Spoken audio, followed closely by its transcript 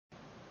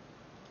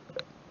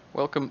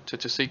Welcome to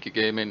Tasika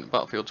Gaming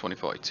Battlefield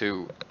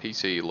 2042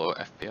 PC Low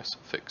FPS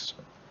Fix.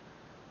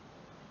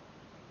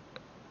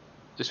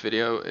 This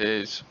video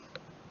is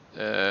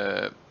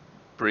a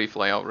brief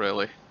layout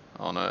really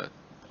on a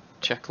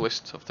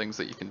checklist of things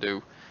that you can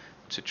do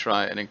to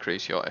try and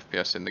increase your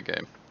FPS in the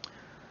game.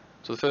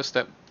 So the first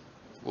step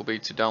will be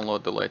to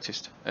download the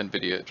latest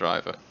Nvidia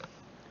driver.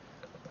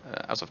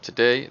 As of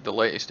today, the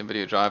latest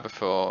Nvidia driver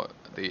for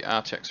the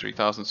RTX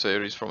 3000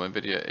 series from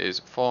Nvidia is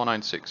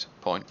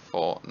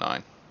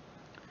 496.49.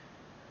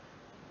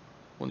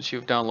 Once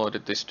you've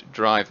downloaded this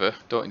driver,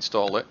 don't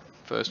install it.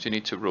 First you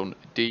need to run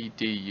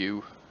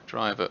ddu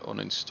driver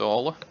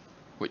uninstaller,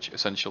 which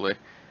essentially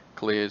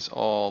clears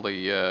all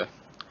the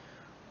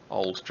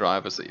old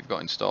drivers that you've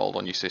got installed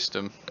on your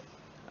system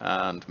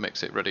and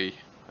makes it ready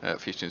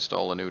for you to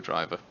install a new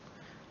driver.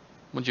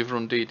 Once you've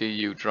run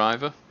ddu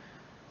driver,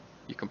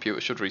 your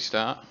computer should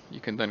restart. You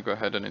can then go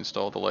ahead and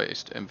install the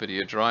latest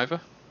Nvidia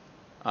driver.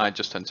 I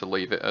just tend to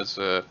leave it as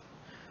a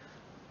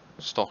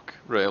stock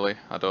really.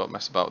 I don't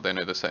mess about with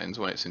any of the settings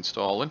when it's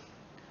installing.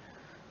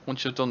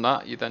 Once you've done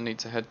that, you then need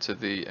to head to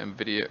the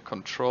Nvidia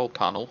control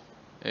panel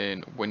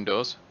in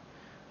Windows,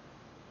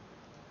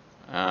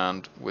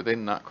 and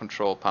within that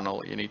control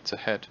panel you need to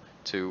head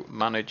to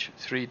manage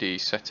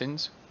 3D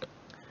settings,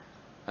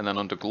 and then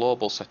under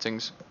global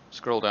settings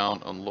scroll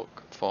down and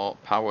look for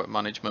power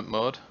management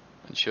mode.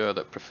 Ensure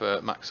that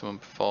prefer maximum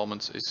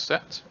performance is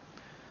set.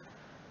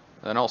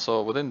 And then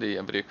also within the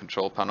Nvidia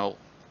control panel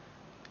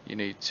you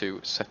need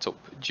to set up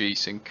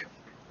GSYNC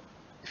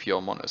if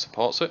your monitor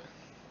supports it,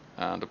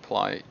 and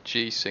apply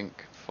GSYNC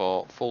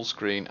for full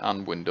screen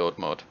and windowed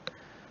mode.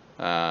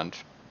 And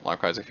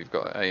likewise, if you've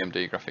got an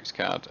AMD graphics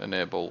card,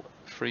 enable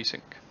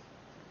FreeSync.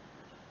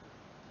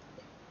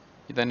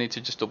 You then need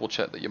to just double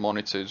check that your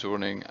monitor is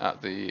running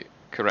at the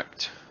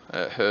correct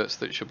hertz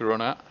that it should be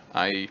run at,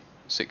 i.e.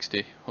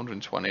 60,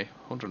 120,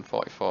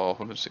 144,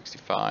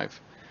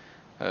 165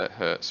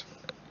 hertz.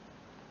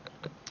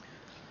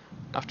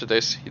 After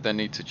this, you then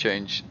need to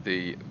change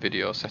the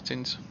video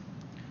settings.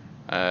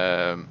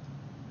 So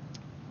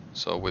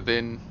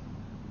within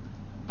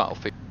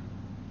Battlefield,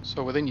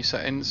 within your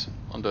settings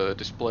under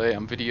display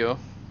and video,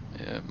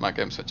 my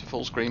game's set to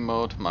full screen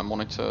mode. My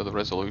monitor, the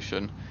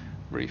resolution,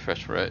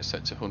 refresh rate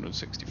set to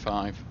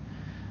 165.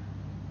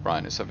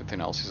 Brightness, everything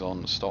else is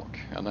on stock,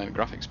 and then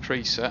graphics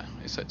preset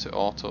is set to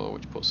auto,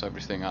 which puts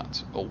everything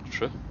at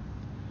ultra.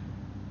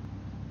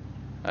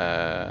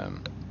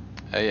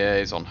 AA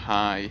is on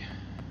high.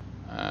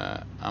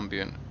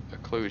 Ambient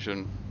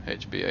occlusion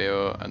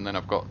HBAO, and then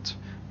I've got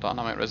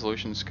dynamic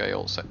resolution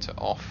scale set to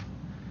off.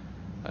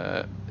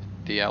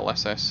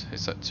 DLSS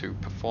is set to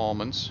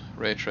performance.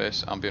 Ray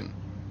trace ambient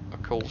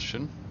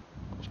occlusion,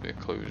 must be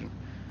occlusion,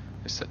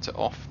 is set to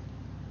off,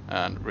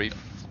 and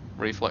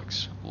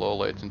reflex low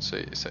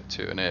latency is set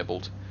to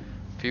enabled.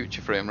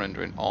 Future frame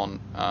rendering on,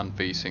 and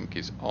VSync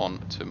is on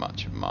to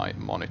match my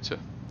monitor.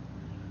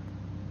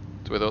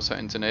 So with those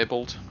settings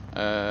enabled,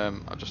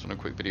 I've just done a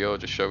quick video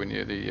just showing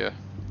you the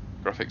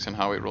graphics and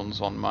how it runs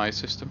on my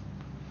system.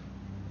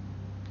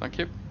 Thank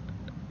you.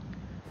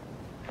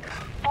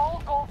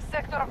 All Gulf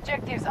sector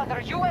objectives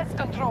under US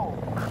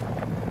control.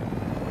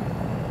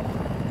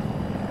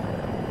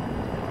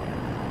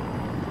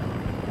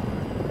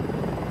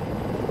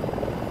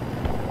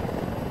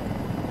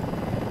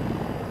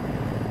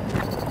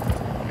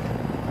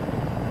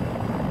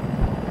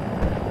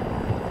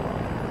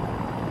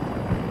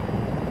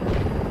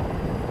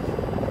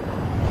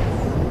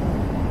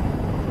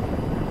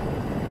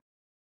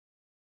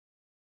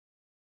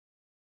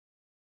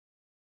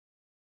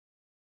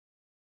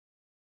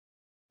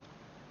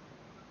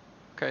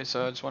 Okay,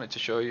 so I just wanted to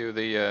show you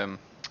the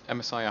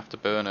MSI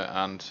Afterburner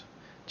and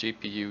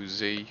GPU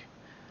Z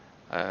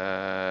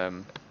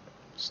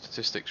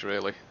statistics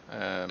really.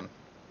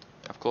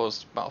 I've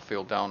closed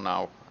Battlefield down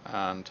now,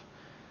 and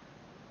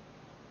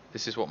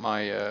this is what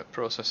my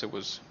processor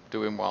was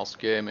doing whilst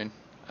gaming.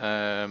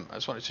 I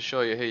just wanted to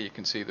show you here. You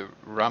can see the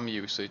RAM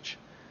usage.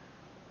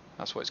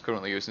 That's what it's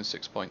currently using,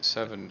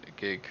 6.7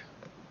 gig,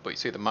 but you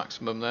see the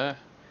maximum there,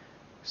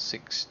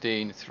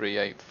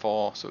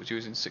 16384, so it's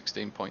using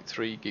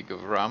 16.3 gig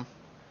of RAM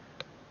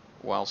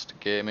whilst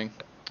gaming.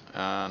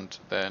 And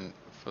then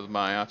for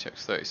my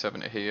RTX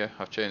 3070 here,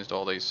 I've changed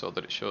all these so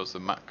that it shows the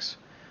max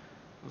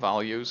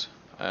values.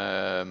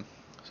 So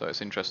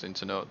it's interesting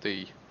to note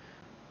the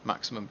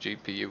maximum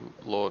GPU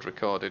load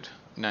recorded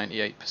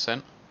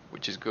 98%,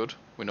 which is good.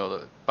 We know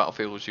that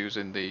Battlefield was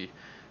using the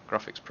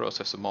graphics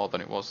processor more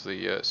than it was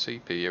the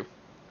CPU.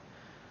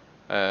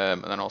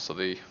 And then also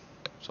the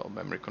sort of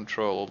memory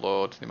control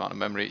load, the amount of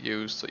memory it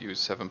used, so it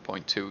used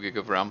 7.2 gig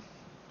of RAM.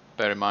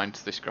 Bear in mind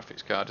this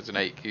graphics card is an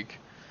 8 gig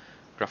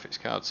graphics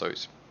card, so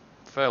it's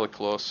fairly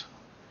close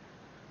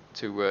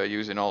to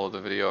using all of the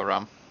video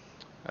RAM.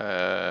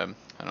 And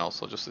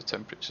also just the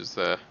temperatures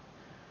there,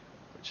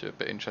 which are a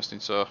bit interesting.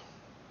 So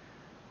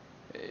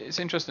it's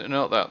interesting to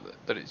note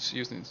that it's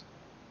using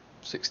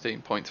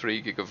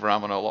 16.3 gig of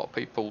RAM, and a lot of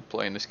people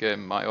playing this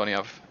game might only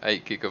have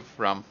 8 gig of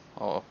RAM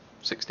or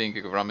 16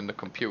 gig of RAM in the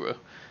computer.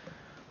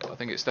 But I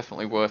think it's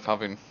definitely worth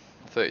having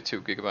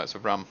 32 gigabytes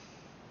of RAM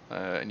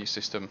in your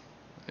system,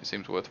 it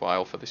seems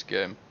worthwhile for this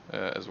game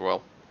as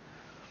well.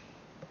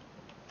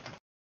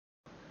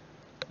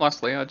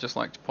 Lastly, I'd just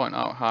like to point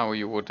out how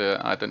you would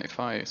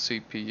identify a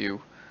CPU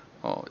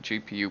or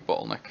GPU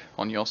bottleneck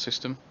on your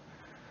system.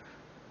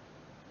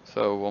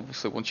 So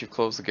obviously once you've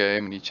closed the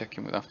game and you're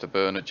checking with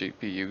Afterburner,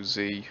 GPU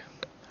Z,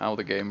 how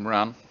the game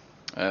ran,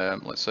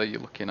 let's say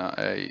you're looking at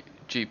a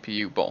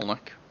GPU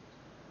bottleneck.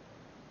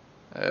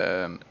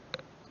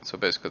 So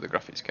basically the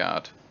graphics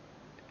card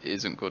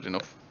isn't good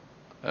enough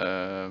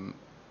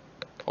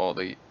for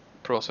the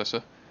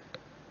processor.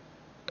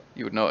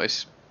 You would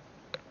notice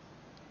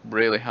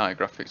really high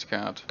graphics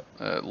card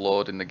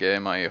load in the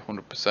game, i.e.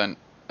 100%,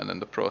 and then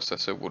the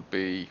processor would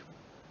be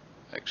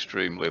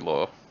extremely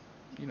low,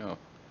 you know,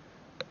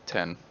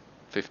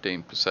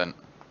 10-15%.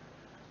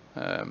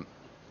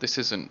 This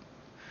isn't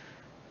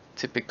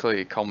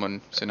typically a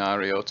common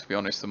scenario, to be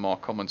honest. The more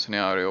common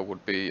scenario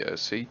would be a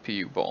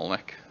CPU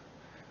bottleneck,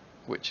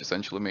 which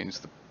essentially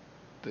means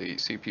the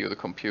CPU, the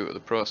computer, the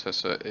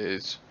processor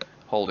is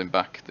holding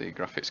back the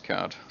graphics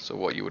card. So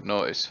what you would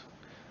notice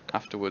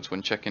afterwards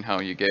when checking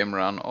how your game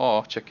ran,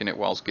 or checking it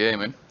whilst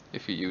gaming,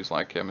 if you use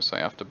like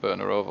MSI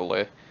Afterburner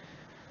overlay,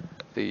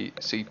 the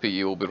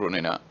CPU will be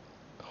running at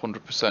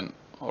 100%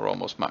 or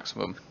almost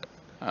maximum,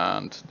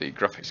 and the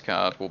graphics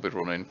card will be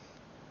running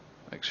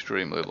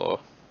extremely low,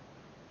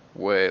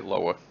 way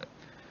lower.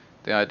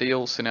 The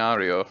ideal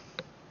scenario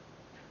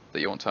that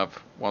you want to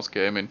have whilst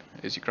gaming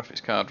is your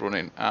graphics card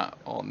running at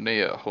or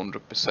near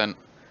 100%,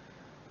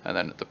 and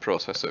then the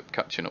processor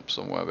catching up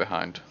somewhere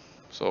behind.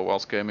 So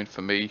whilst gaming,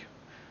 for me,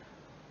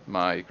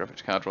 my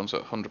graphics card runs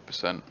at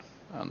 100%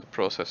 and the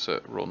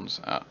processor runs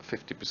at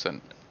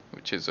 50%,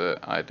 which is an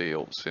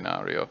ideal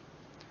scenario.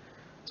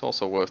 It's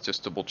also worth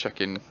just double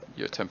checking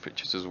your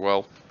temperatures as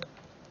well.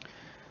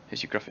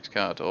 Is your graphics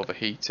card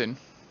overheating?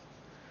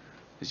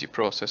 Is your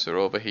processor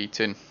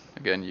overheating?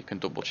 Again, you can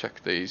double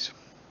check these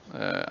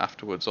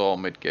afterwards or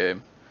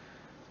mid-game,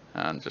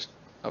 and just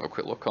have a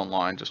quick look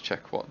online, just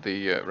check what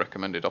the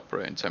recommended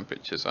operating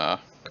temperatures are.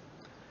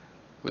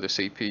 With a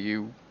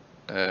CPU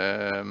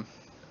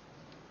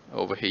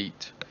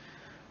overheat,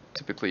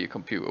 typically your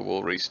computer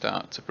will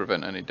restart to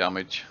prevent any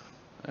damage.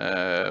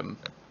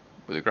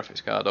 With a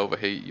graphics card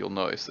overheat, you'll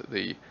notice that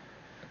the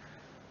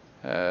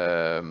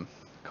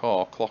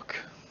core clock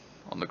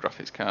on the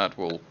graphics card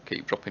will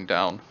keep dropping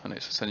down, and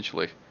it's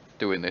essentially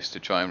doing this to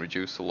try and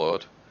reduce the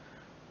load,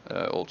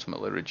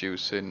 ultimately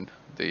reducing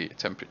the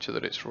temperature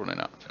that it's running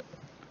at.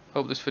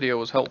 Hope this video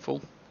was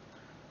helpful.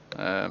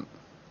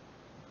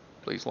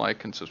 Please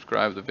like and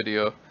subscribe the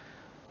video,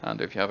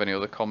 and if you have any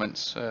other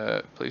comments,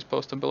 please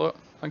post them below.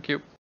 Thank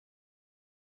you.